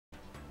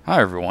Hi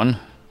everyone,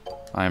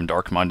 I am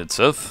Dark-Minded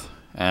Sith,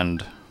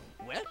 and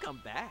Welcome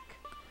back.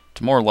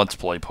 to more Let's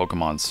Play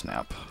Pokemon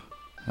Snap.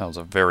 That was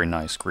a very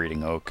nice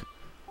greeting, Oak.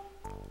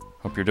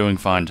 Hope you're doing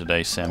fine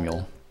today,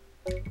 Samuel.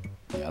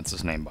 Yeah, that's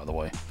his name, by the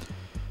way.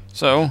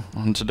 So,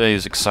 on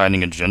today's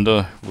exciting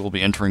agenda, we'll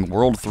be entering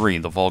World 3,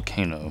 the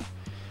Volcano.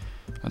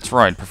 That's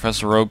right,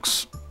 Professor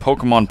Oak's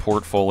Pokemon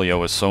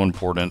portfolio is so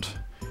important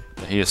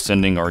that he is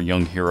sending our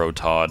young hero,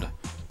 Todd,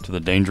 to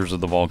the dangers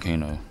of the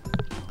volcano.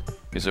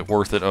 Is it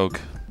worth it, Oak?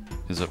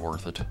 Is it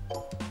worth it?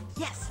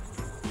 Yes.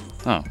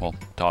 Oh, well,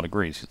 Todd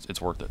agrees.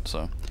 It's worth it,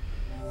 so...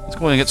 Let's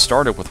go ahead and get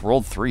started with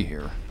World 3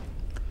 here.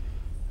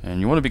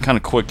 And you want to be kind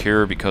of quick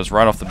here, because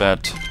right off the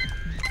bat...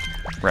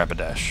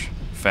 Rapidash.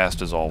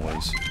 Fast as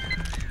always.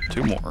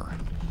 2 more.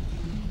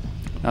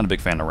 Not a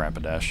big fan of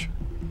Rapidash.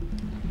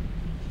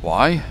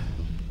 Why?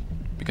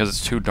 Because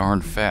it's too darn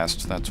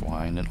fast, that's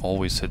why, and it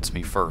always hits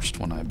me first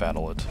when I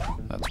battle it.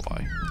 That's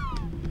why.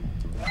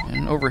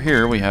 And over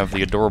here we have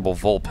the adorable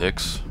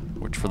Vulpix,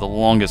 which for the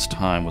longest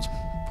time was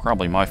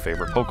probably my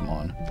favorite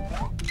Pokemon.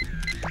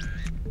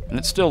 And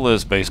it still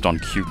is based on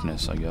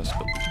cuteness, I guess,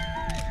 but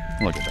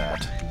look at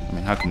that. I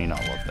mean, how can you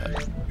not love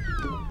that?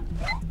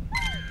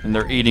 And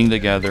they're eating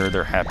together,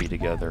 they're happy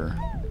together.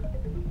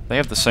 They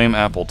have the same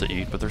apple to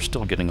eat, but they're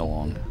still getting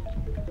along.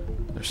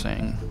 They're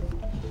saying,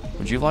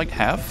 "Would you like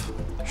half?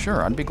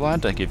 Sure, I'd be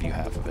glad to give you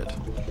half of it.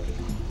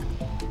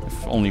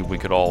 If only we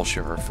could all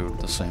share our food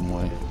the same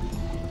way."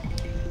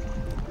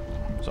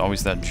 There's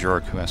always that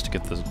jerk who has to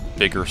get the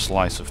bigger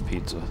slice of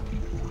pizza.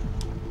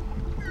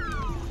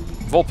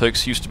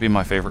 Vulpix used to be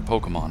my favorite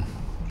Pokemon,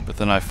 but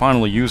then I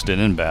finally used it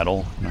in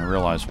battle, and I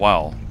realized,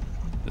 wow,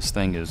 this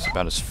thing is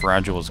about as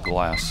fragile as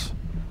glass.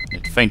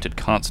 It fainted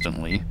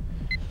constantly.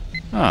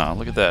 Ah,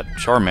 look at that.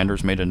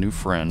 Charmander's made a new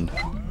friend.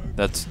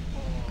 That's...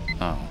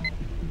 oh.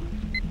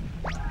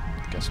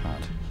 Guess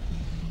not.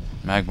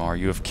 Magmar,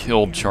 you have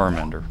killed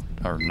Charmander.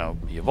 Or no,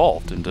 he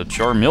evolved into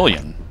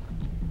Charmeleon.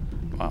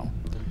 Wow.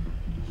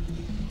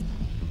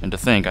 And to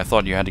think, I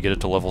thought you had to get it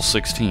to level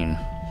 16.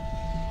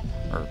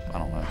 Or, I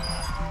don't know.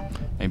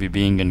 Maybe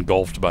being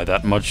engulfed by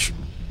that much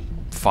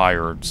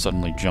fire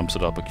suddenly jumps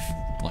it up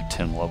like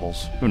 10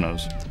 levels. Who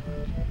knows?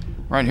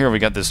 Right here we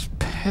got this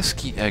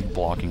pesky egg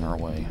blocking our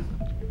way.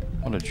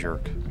 What a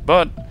jerk.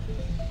 But,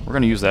 we're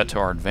going to use that to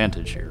our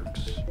advantage here.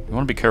 We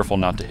want to be careful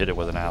not to hit it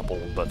with an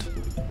apple, but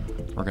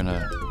we're going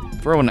to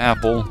throw an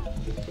apple,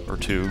 or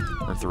 2,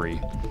 or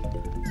 3.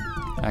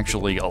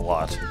 Actually, a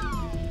lot.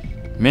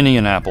 Mini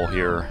an apple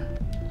here.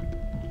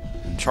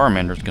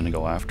 Charmander's gonna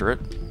go after it,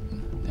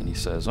 and he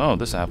says, "Oh,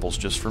 this apple's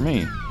just for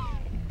me.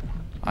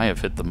 I have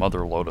hit the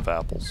mother load of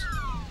apples."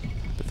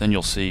 But then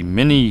you'll see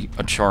many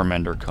a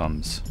Charmander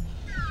comes.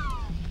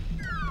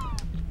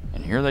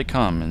 And here they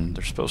come, and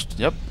they're supposed to,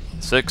 yep,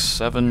 6,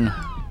 7.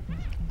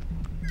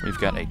 We've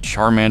got a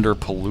Charmander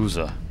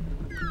Palooza.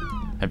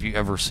 Have you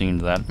ever seen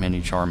that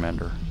many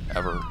Charmander?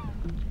 Ever?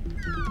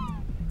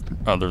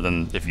 Other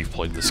than if you've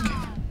played this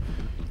game.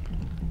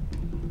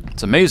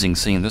 It's amazing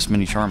seeing this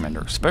many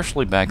Charmander,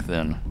 especially back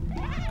then,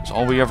 because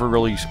all we ever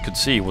really could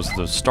see was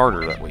the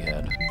starter that we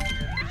had.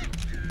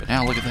 But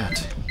now look at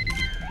that.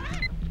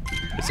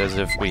 It's as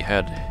if we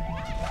had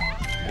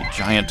a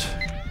giant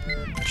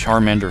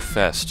Charmander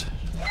fest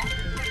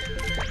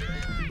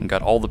and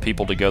got all the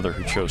people together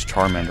who chose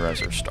Charmander as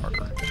their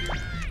starter.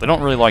 They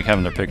don't really like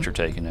having their picture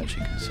taken, as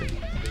you can see.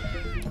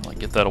 Like,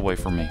 get that away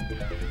from me.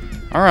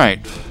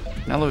 Alright,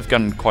 now that we've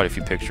gotten quite a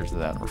few pictures of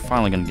that, we're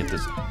finally going to get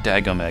this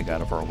daggum egg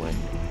out of our way.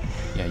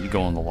 Yeah, you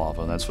go in the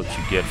lava. That's what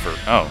you get for...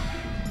 oh.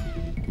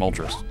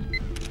 Moltres.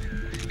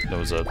 That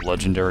was a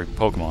legendary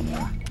Pokemon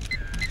there.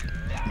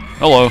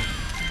 Hello.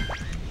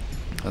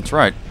 That's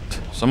right.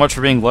 So much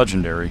for being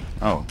legendary.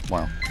 Oh,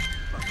 wow.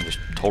 I just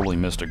totally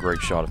missed a great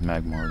shot of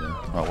Magmar there.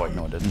 Oh, wait,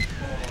 no I didn't.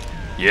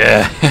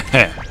 Yeah!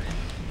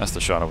 That's the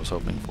shot I was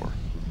hoping for.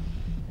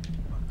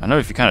 I know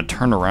if you kind of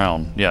turn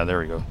around... yeah, there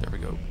we go. There we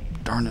go.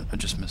 Darn it, I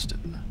just missed it.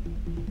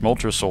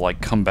 Moltres will,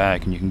 like, come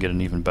back and you can get an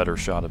even better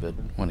shot of it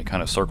when it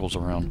kind of circles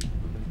around.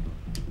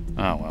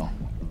 Oh, well.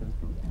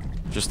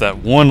 Just that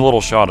one little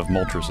shot of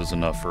Moltres is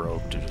enough for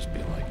Oak to just be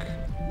like,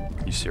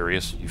 you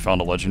serious? You found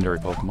a legendary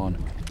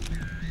Pokemon?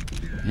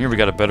 And here we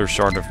got a better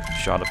shot of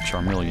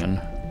Charmeleon.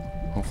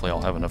 Hopefully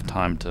I'll have enough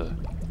time to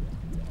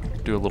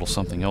do a little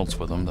something else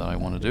with him that I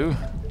want to do.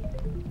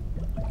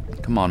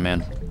 Come on,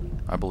 man.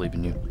 I believe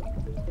in you.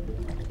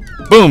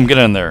 Boom! Get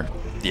in there!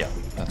 Yeah,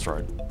 that's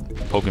right.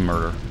 Poke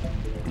murder.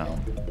 No.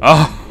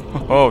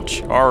 Oh! Oh,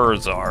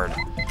 Charizard!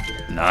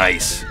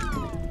 Nice!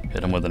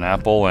 Hit him with an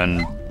apple,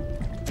 and...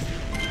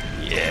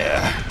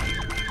 yeah.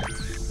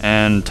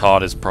 And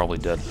Todd is probably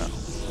dead now.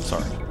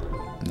 Sorry.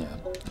 Yeah.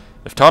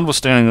 If Todd was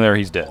standing there,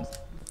 he's dead.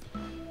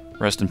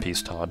 Rest in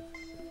peace, Todd.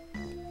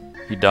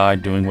 He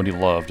died doing what he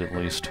loved, at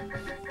least.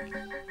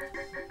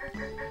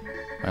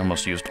 I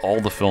almost used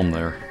all the film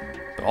there,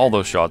 but all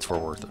those shots were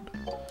worth it.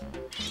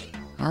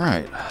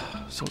 Alright,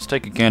 so let's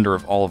take a gander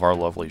of all of our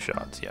lovely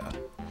shots, yeah.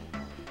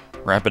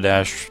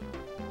 Rapidash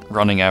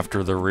running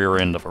after the rear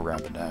end of a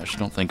Rapidash.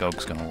 Don't think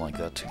Oak's gonna like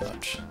that too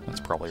much. That's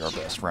probably our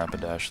best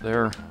Rapidash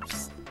there.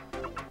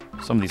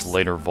 Some of these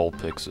later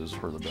Vulpixes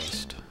were the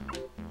best.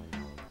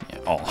 Yeah,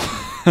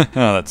 oh. Oh,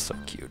 that's so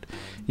cute.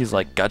 He's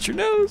like, got your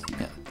nose?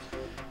 Yeah.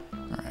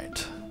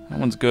 Alright. That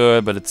one's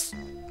good, but it's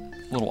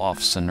a little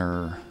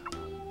off-center.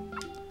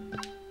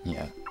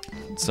 Yeah.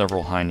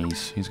 Several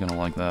heinies. He's gonna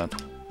like that.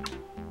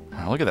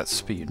 Wow, look at that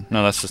speed.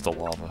 No, that's just a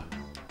lava.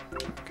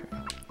 Okay.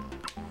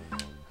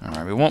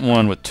 Alright, we want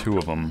one with 2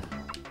 of them.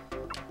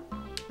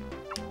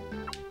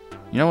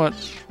 You know what?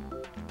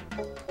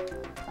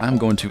 I'm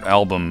going to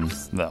album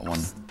that one.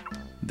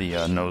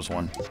 The nose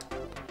one.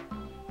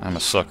 I'm a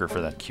sucker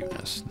for that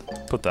cuteness.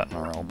 Put that in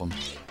our album.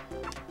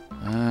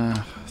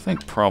 I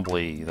think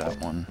probably that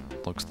one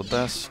looks the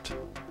best.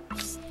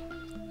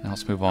 Now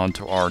let's move on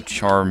to our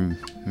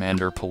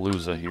Charmander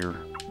Palooza here.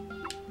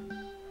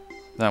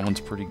 That one's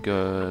pretty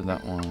good.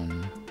 That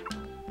one...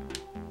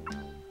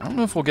 I don't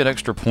know if we'll get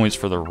extra points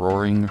for the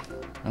roaring.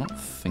 I don't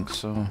think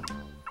so.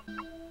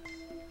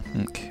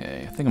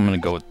 Okay, I think I'm going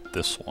to go with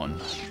this one.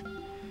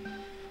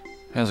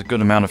 It has a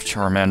good amount of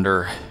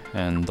Charmander,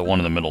 and the one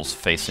in the middle is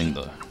facing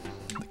the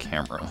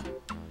camera.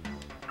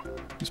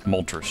 These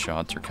Moltres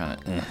shots are kind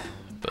of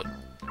but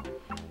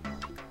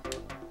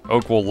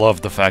Oak will love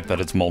the fact that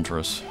it's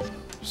Moltres,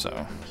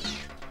 so...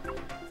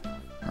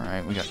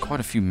 Alright, we got quite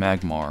a few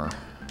Magmar,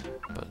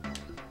 but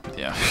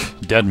yeah,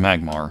 dead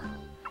Magmar.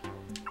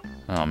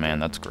 Oh man,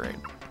 that's great.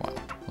 Wow,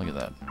 look at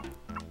that.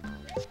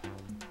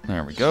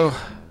 There we go.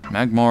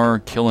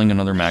 Magmar killing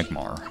another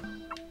Magmar.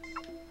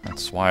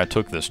 That's why I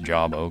took this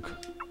job, Oak.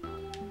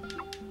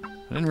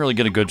 I didn't really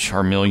get a good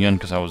Charmeleon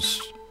because I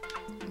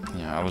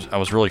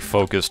was really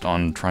focused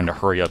on trying to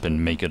hurry up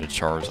and make it a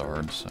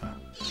Charizard, so...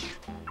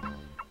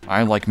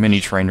 I, like many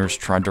trainers,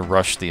 tried to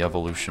rush the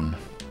evolution.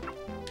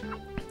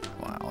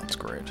 Wow, that's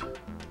great.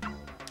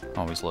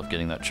 Always love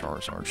getting that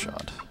Charizard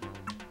shot.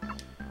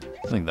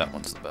 I think that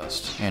one's the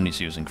best. And he's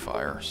using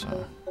fire,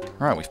 so...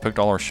 Alright, we've picked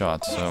all our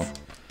shots, so...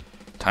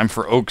 Time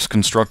for Oak's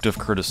constructive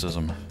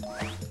criticism.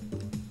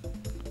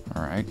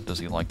 Alright, does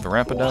he like the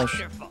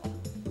Rapidash?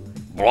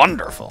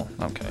 Wonderful!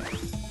 Okay.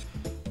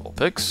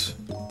 Vulpix.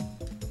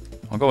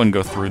 I'll go and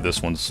go through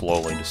this one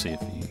slowly to see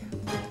if he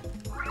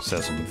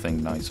says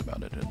anything nice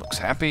about it. It looks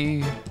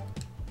happy.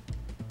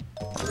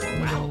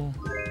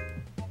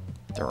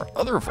 There are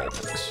other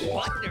Vulpix.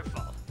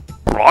 Wonderful.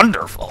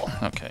 Wonderful!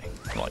 Okay,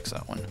 he likes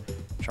that one.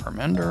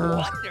 Charmander.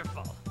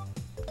 Wonderful.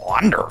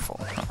 Wonderful!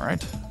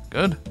 Alright,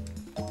 good.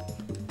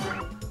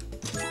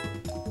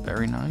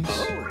 Very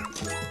nice.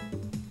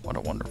 What a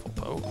wonderful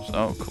pose.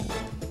 Oh, cool.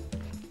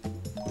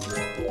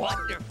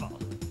 Wonderful.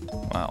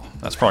 Wow,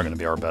 that's probably going to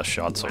be our best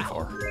shot so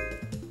far.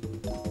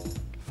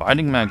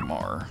 Fighting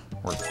Magmar,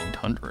 worth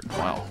 800.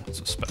 Wow,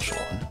 that's a special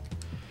one.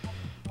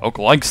 Oak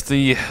likes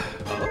the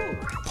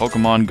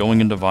Pokemon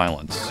going into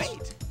violence.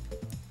 Wait.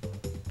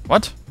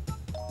 What?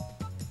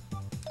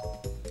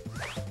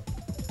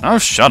 Oh,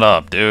 shut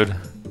up, dude.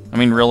 I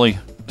mean, really?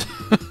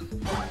 Why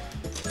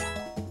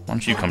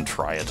don't you come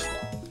try it?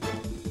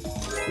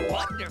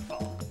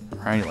 Wonderful.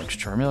 Alright, he likes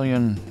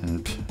Charmeleon,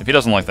 and if he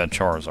doesn't like that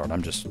Charizard,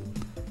 I'm just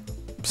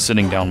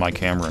sitting down my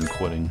camera and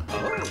quitting.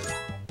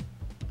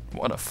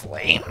 What a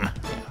flame.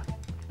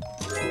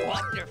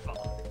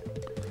 Wonderful.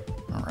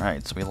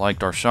 Alright, so we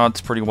liked our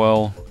shots pretty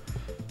well.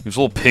 He was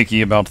a little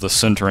picky about the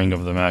centering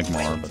of the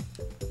Magmar, but...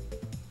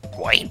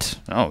 Wait!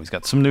 Oh, he's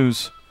got some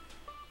news.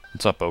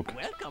 What's up, Oak?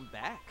 Welcome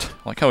back.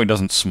 I like how he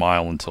doesn't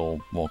smile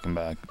until welcome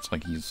back. It's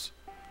like he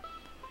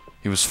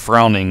was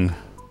frowning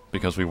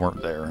because we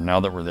weren't there, and now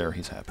that we're there,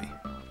 he's happy.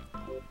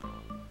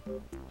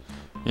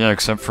 Yeah,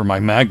 except for my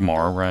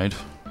Magmar, right?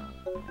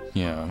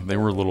 Yeah, they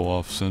were a little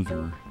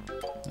off-center.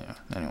 Yeah,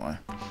 anyway.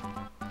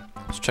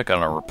 Let's check out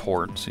our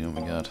report and see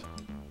what we got.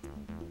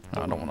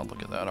 No, I don't want to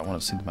look at that. I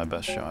want to see my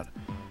best shot.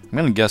 I'm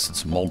going to guess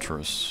it's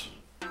Moltres.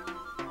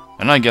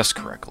 And I guessed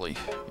correctly.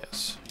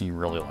 Yes, he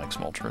really likes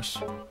Moltres.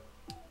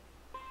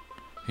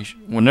 He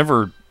shouldn't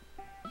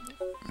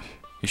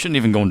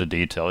even go into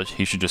detail.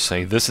 He should just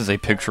say, this is a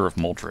picture of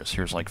Moltres.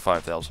 Here's like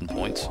 5,000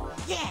 points.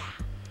 Yeah.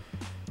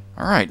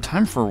 Alright,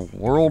 time for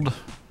World.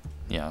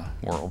 Yeah,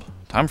 World.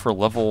 Time for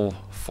level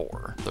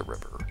 4, the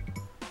river.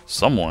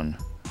 Someone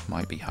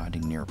might be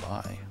hiding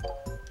nearby.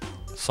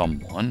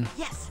 Someone,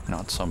 Yes.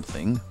 not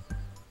something.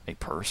 A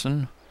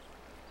person.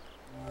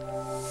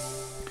 I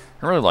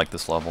really like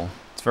this level.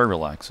 It's very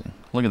relaxing.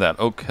 Look at that.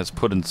 Oak has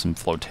put in some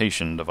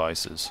flotation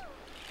devices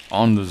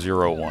on the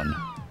 0-1.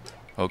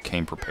 Oak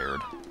came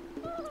prepared.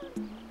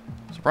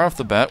 So right off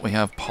the bat, we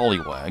have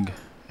Poliwag,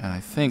 and I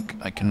think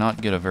I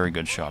cannot get a very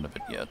good shot of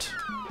it yet.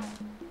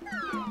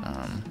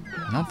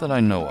 Not that I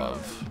know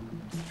of.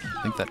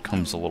 I think that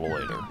comes a little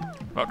later.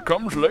 That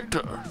comes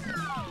later,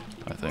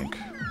 I think,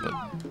 but...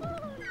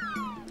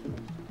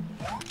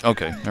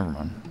 Okay, never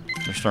mind.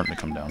 They're starting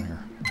to come down here.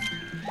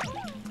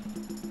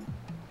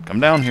 Come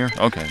down here.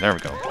 Okay, there we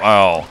go.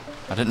 Wow.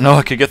 I didn't know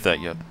I could get that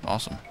yet.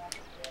 Awesome.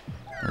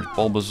 There's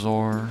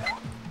Bulbasaur.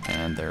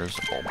 And there's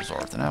a Bulbasaur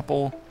with an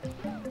apple.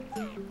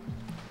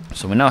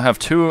 So we now have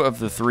 2 of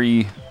the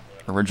 3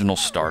 original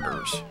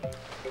starters.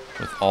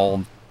 With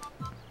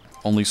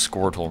only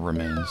Squirtle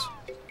remains.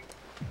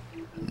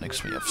 And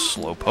Next we have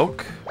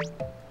Slowpoke.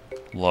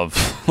 Love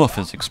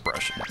his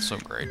expression. It's so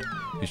great.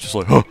 He's just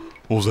like, huh,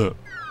 what was that?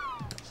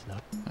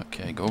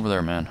 Okay, go over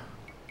there, man.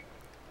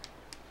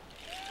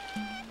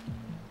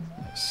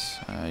 Yes,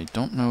 I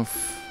don't know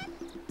if...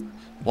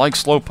 Like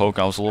Slowpoke,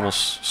 I was a little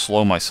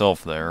slow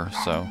myself there,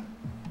 so...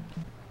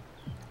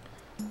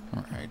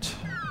 Alright.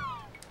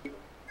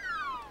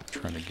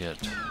 Trying to get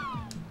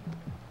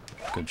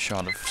a good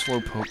shot of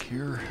Slowpoke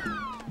here.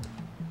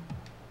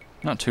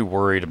 Not too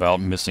worried about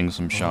missing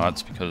some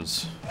shots,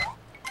 because...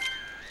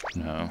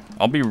 No.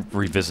 I'll be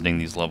revisiting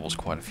these levels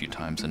quite a few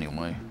times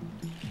anyway.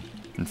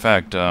 In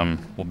fact,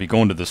 we'll be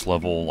going to this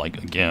level,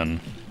 like,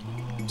 again.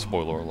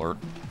 Spoiler alert.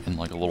 In,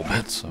 like, a little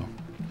bit, so...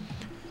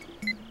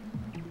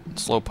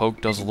 Slowpoke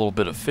does a little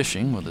bit of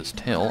fishing with his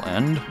tail,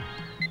 and...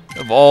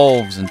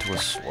 evolves into a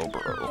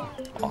Slowbro.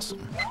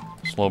 Awesome.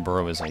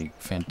 Slowbro is a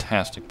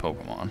fantastic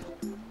Pokemon.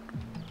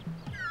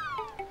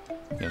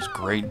 He has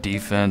great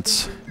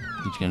defense.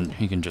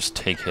 He can just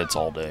take hits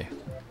all day.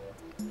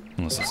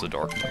 Unless it's a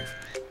dark move.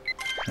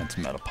 That's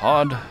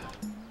Metapod.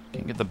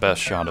 Can't get the best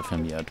shot of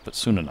him yet, but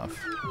soon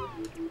enough.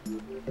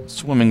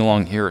 Swimming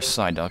along here is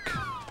Psyduck.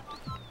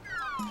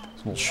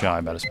 He's a little shy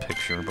about his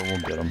picture, but we'll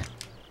get him.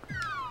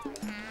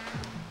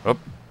 Oh,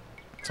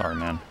 sorry,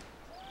 man.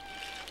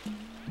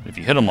 If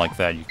you hit him like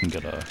that, you can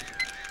get a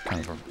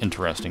kind of an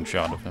interesting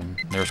shot of him.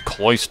 There's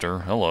Cloyster.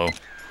 Hello.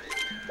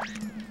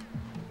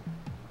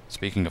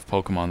 Speaking of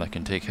Pokemon that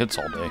can take hits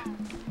all day,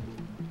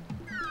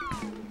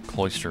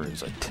 Cloyster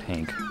is a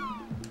tank.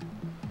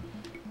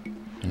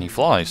 And he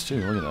flies, too.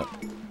 Look at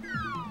that.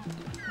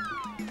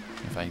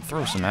 If I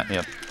throw some at...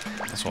 Yep.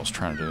 That's what I was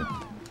trying to do.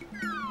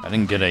 I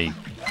didn't get a...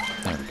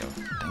 There we go.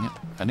 Dang it.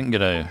 I didn't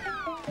get a...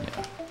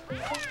 Yeah.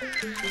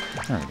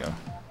 There we go.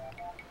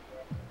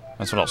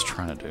 That's what I was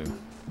trying to do.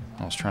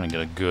 I was trying to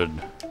get a good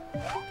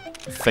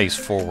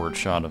face-forward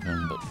shot of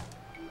him, but...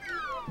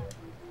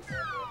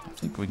 I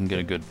think we can get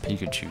a good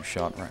Pikachu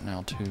shot right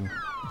now, too.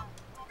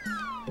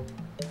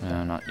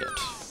 Not yet.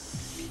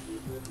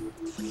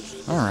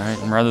 Alright,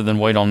 and rather than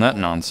wait on that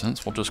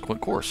nonsense, we'll just quit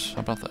course.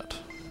 How about that?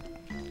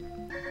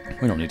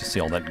 We don't need to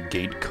see all that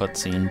gate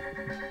cutscene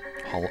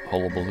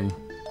hullabaloo.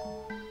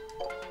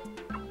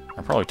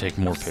 I'll probably take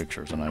more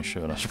pictures than I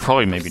should. I should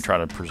probably maybe try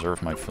to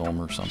preserve my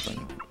film or something.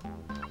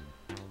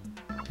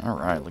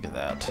 Alright, look at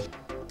that.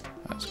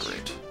 That's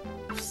great.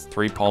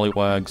 3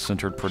 Poliwags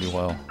centered pretty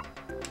well.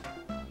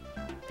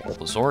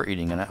 Bulbasaur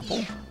eating an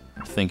apple.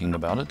 Thinking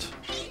about it.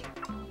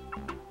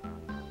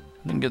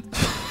 Didn't get...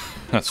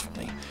 That's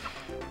funny.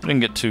 I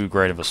didn't get too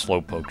great of a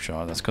Slowpoke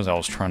shot. That's because I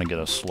was trying to get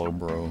a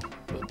Slowbro,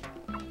 but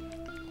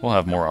we'll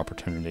have more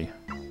opportunity.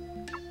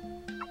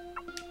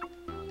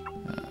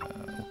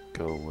 We'll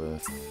go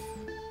with...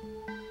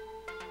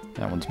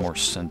 That one's more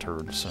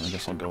centered, so I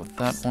guess I'll go with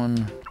that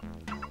one.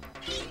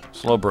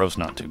 Slowbro's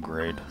not too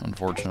great,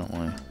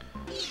 unfortunately.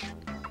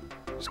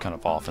 It's kind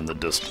of off in the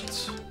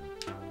distance.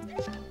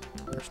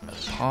 There's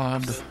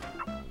Metapod.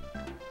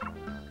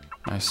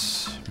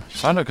 Nice.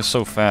 Psyduck is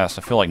so fast,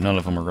 I feel like none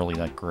of them are really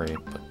that great,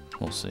 but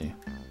we'll see.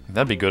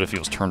 That'd be good if he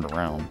was turned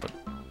around, but...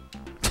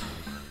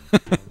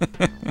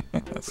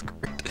 That's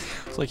great.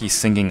 It's like he's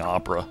singing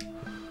opera.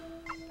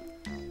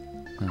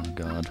 Oh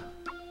god.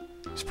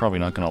 He's probably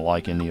not gonna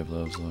like any of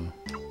those, though.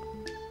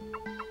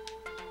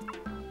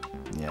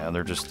 Yeah,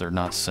 they're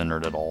not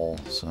centered at all,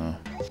 so...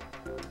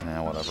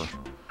 Nah, whatever.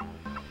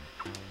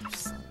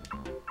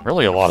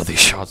 Really, a lot of these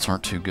shots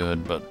aren't too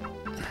good, but...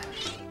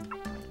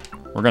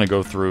 We're gonna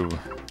go through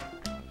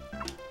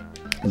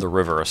the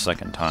river a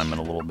second time in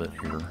a little bit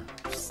here.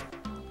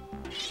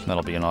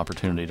 That'll be an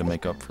opportunity to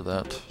make up for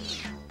that.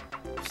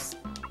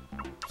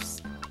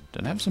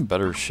 Did I have some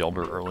better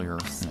shelter earlier?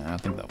 Nah, I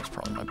think that was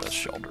probably my best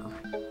shelter.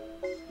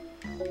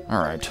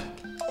 Alright.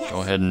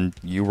 Go ahead and...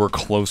 You were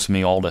close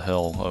me all to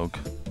hell, Oak.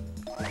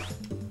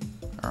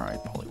 Alright,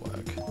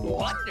 Poliwag.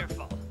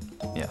 Wonderful.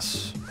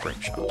 Yes,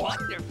 great shot.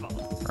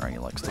 Wonderful. Alright, he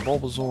likes the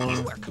Bulbasaur.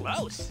 You were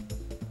close.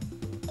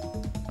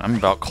 I'm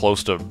about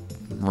close to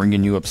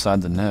ringing you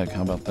upside the neck.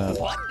 How about that?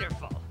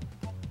 Wonderful.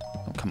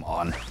 Oh, come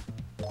on.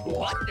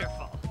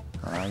 Wonderful.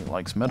 Alright,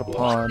 likes Metapod.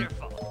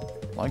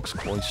 Wonderful. Likes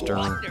Cloyster.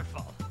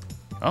 Wonderful.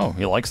 Oh,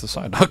 he likes the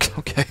Psyduck.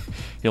 Okay.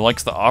 He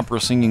likes the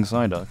opera singing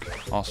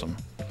Psyduck. Awesome.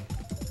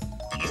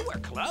 You were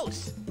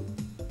close.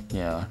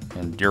 Yeah,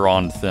 and you're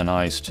on thin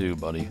ice too,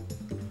 buddy.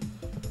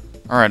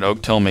 Alright,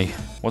 Oak, tell me.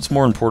 What's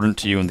more important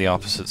to you in the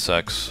opposite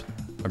sex?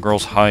 A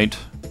girl's height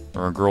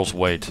or a girl's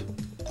weight?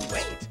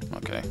 Wait.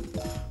 Okay.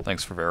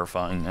 Thanks for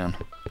verifying, man.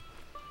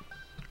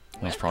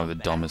 That's probably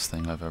the dumbest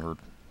thing I've ever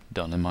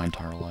done in my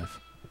entire life.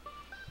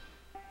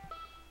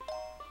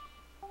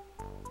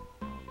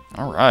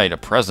 Alright, a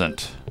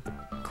present.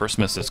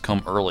 Christmas has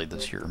come early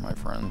this year, my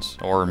friends.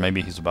 Or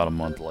maybe he's about a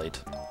month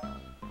late.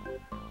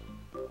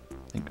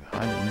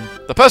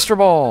 The Pester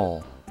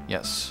Ball!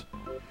 Yes.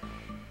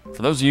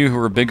 For those of you who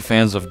are big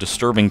fans of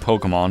disturbing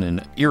Pokemon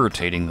and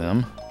irritating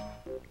them,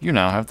 you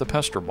now have the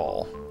Pester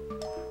Ball.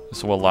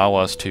 This will allow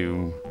us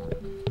to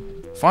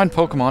find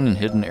Pokemon in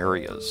hidden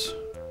areas.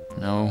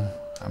 No,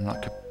 I'm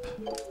not...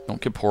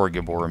 Don't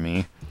Kippora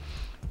me.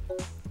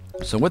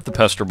 So with the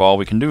Pester Ball,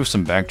 we can do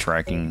some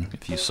backtracking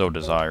if you so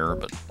desire,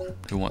 but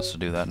who wants to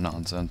do that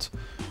nonsense?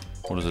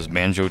 What is this,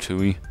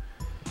 Banjo-Tooie?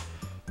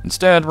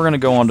 Instead, we're going to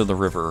go onto the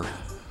river.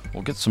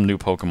 We'll get some new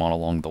Pokemon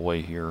along the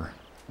way here.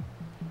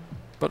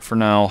 But for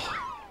now,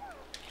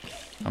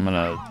 I'm going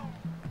to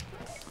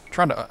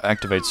try to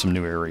activate some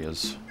new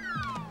areas.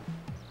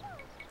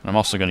 And I'm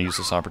also going to use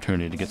this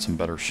opportunity to get some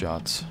better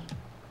shots.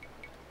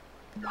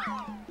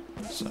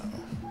 So,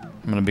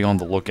 I'm going to be on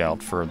the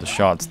lookout for the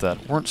shots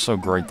that weren't so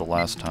great the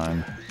last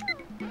time.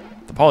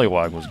 The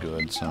Poliwag was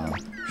good, so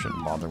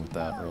shouldn't bother with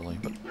that really,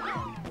 but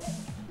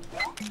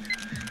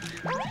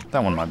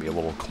that one might be a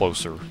little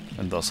closer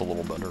and thus a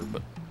little better,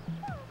 but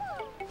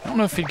I don't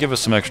know if he'd give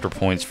us some extra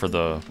points for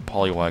the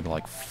Poliwag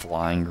like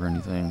flying or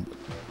anything.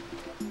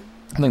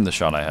 I think the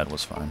shot I had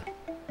was fine.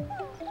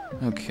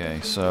 Okay,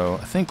 so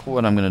I think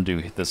what I'm going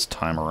to do this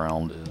time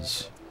around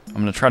is I'm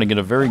going to try to get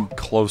a very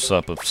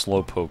close-up of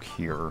Slowpoke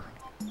here.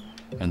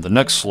 And the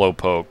next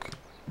Slowpoke,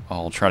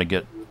 I'll try to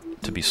get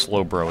to be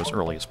Slowbro as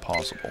early as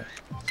possible.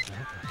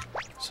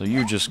 So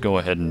you just go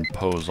ahead and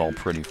pose all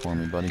pretty for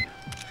me, buddy.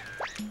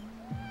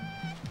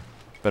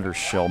 Better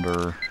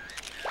Shelter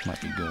might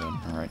be good.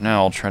 Alright,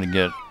 now I'll try to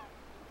get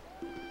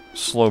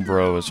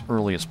Slowbro as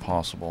early as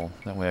possible.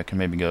 That way I can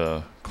maybe get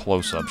a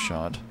close-up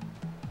shot.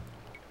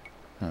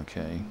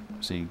 Okay,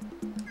 is he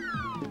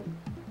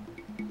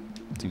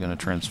gonna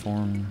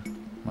transform?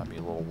 Might be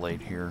a little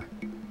late here.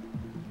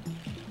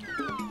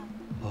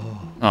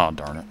 Oh,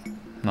 darn it.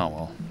 Oh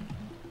well.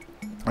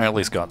 I at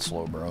least got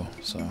Slowbro,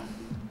 so.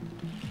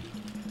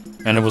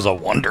 And it was a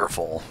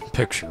wonderful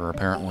picture,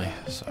 apparently,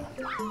 so.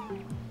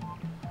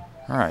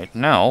 Alright,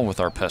 now, with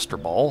our Pester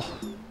Ball,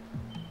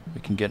 we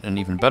can get an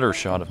even better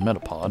shot of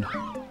Metapod.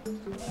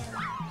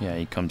 Yeah,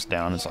 he comes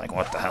down and is like,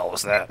 what the hell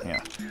was that?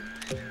 Yeah.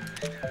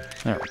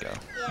 There we go.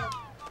 Yeah.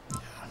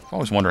 I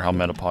always wonder how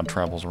Metapod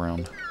travels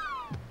around.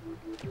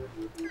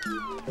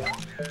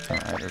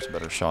 Alright, there's a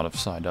better shot of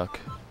Psyduck.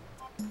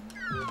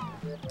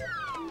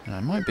 And I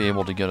might be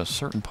able to get a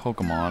certain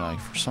Pokemon I,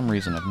 for some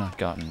reason, have not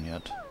gotten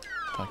yet.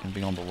 If I can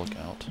be on the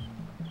lookout.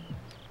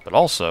 But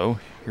also,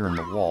 here in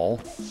the wall...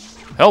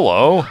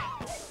 Hello!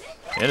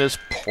 It is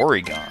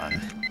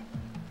Porygon.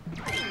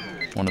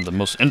 One of the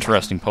most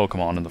interesting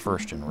Pokemon in the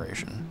first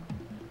generation.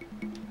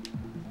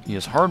 He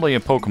is hardly a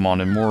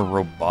Pokemon and more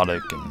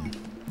robotic and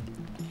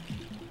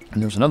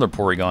there's another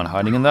Porygon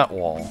hiding in that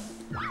wall.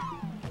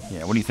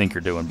 Yeah, what do you think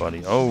you're doing,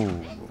 buddy? Oh,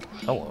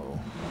 hello.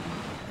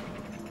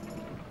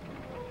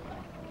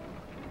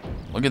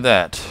 Look at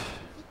that.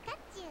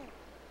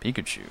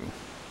 Pikachu.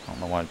 I don't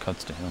know why it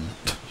cuts to him.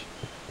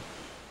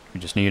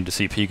 We just needed to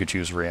see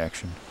Pikachu's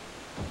reaction.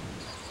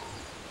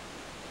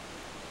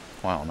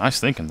 Wow, nice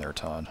thinking there,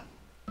 Todd.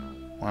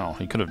 Wow,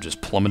 he could have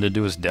just plummeted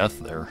to his death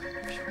there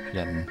if he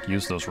hadn't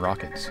used those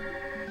rockets.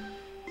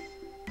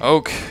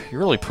 Oak, you're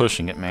really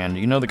pushing it, man.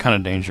 You know the kind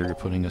of danger you're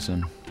putting us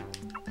in.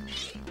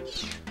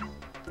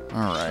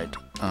 Alright,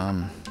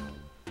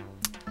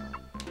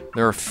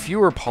 there are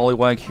fewer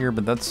Poliwag here,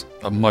 but that's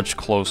a much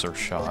closer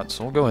shot,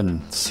 so we'll go ahead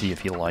and see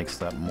if he likes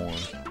that more.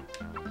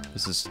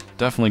 This is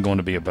definitely going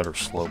to be a better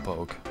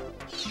Slowpoke.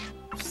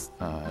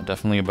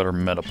 Definitely a better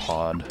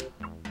Metapod.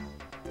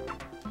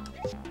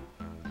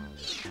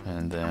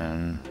 And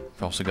then,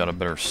 we've also got a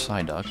better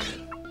Psyduck.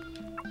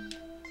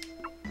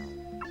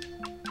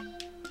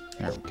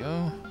 There we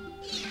go.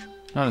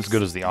 Not as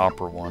good as the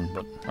Opera one,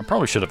 but I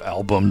probably should have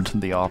albumed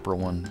the Opera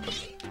one.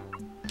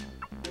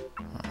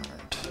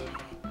 Alright.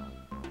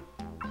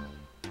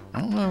 I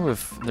don't know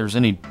if there's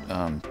any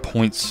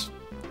points,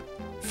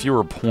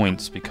 fewer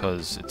points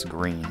because it's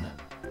green.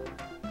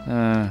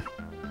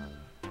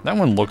 That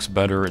one looks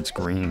better, it's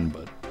green,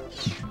 but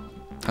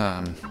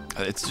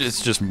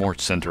it's just more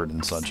centered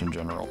and such in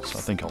general, so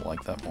I think I'll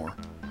like that more.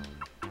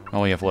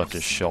 All we have left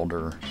is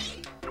Shelter.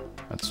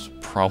 That's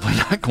probably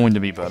not going to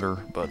be better,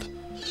 but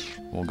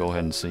we'll go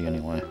ahead and see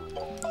anyway.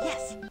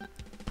 Yes.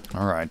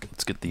 Alright,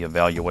 let's get the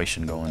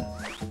evaluation going.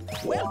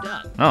 Well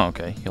done. Oh,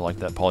 okay. You like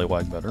that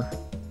Poliwag better.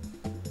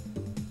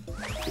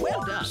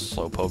 Well done.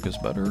 Slowpoke is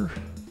better.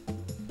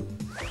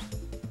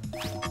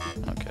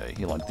 Okay,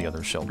 you like the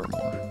other Shelter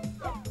more.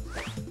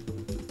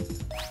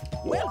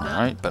 Well done.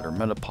 Alright, better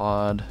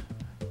Metapod.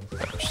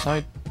 Better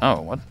sight.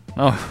 Oh, what?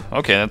 Oh,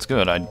 okay, that's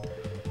good. I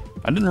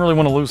didn't really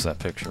want to lose that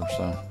picture,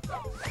 so...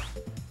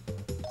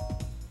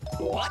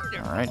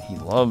 Wonderful. Alright, he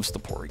loves the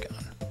Porygon.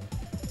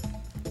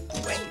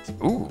 Great.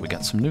 Ooh, we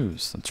got some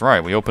news. That's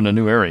right, we opened a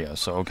new area,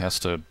 so Oak has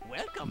to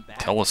Welcome back.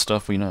 tell us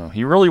stuff we know.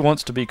 He really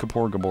wants to be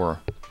Kaporgabora.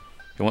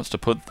 He wants to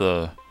put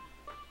the...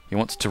 He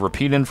wants to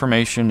repeat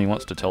information, he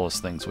wants to tell us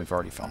things we've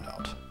already found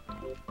out.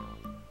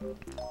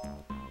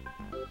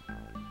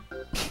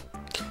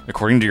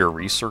 According to your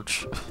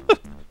research?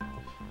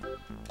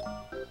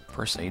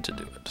 Press A to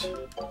do it.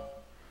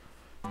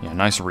 Yeah,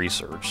 nice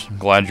research. I'm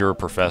glad you're a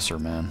professor,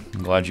 man.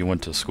 I'm glad you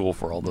went to school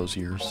for all those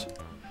years.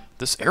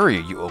 This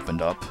area you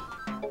opened up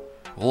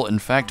will in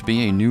fact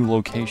be a new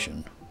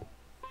location.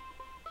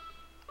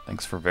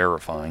 Thanks for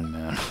verifying,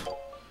 man.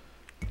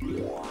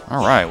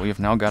 Alright, we have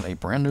now got a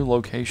brand new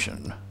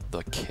location.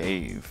 the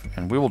cave,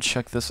 and we will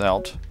check this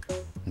out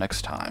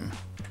next time.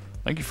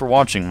 Thank you for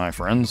watching, my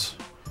friends.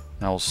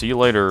 And I will see you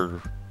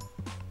later.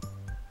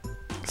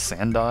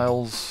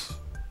 Sandiles?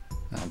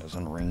 That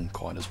doesn't ring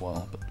quite as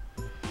well, but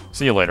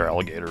see you later,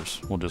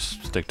 alligators. We'll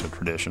just stick to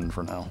tradition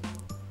for now.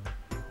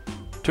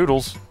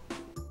 Toodles!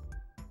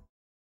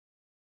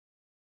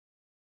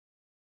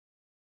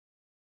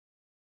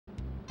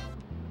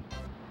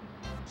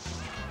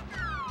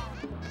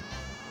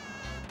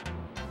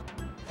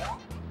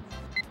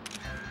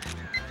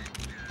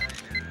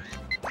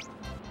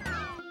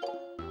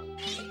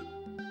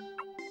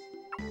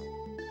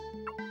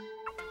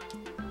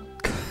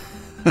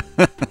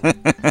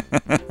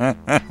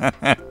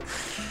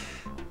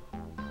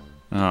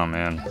 Oh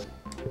man.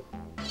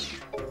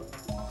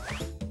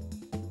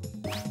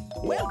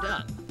 Well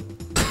done.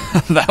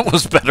 That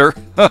was better.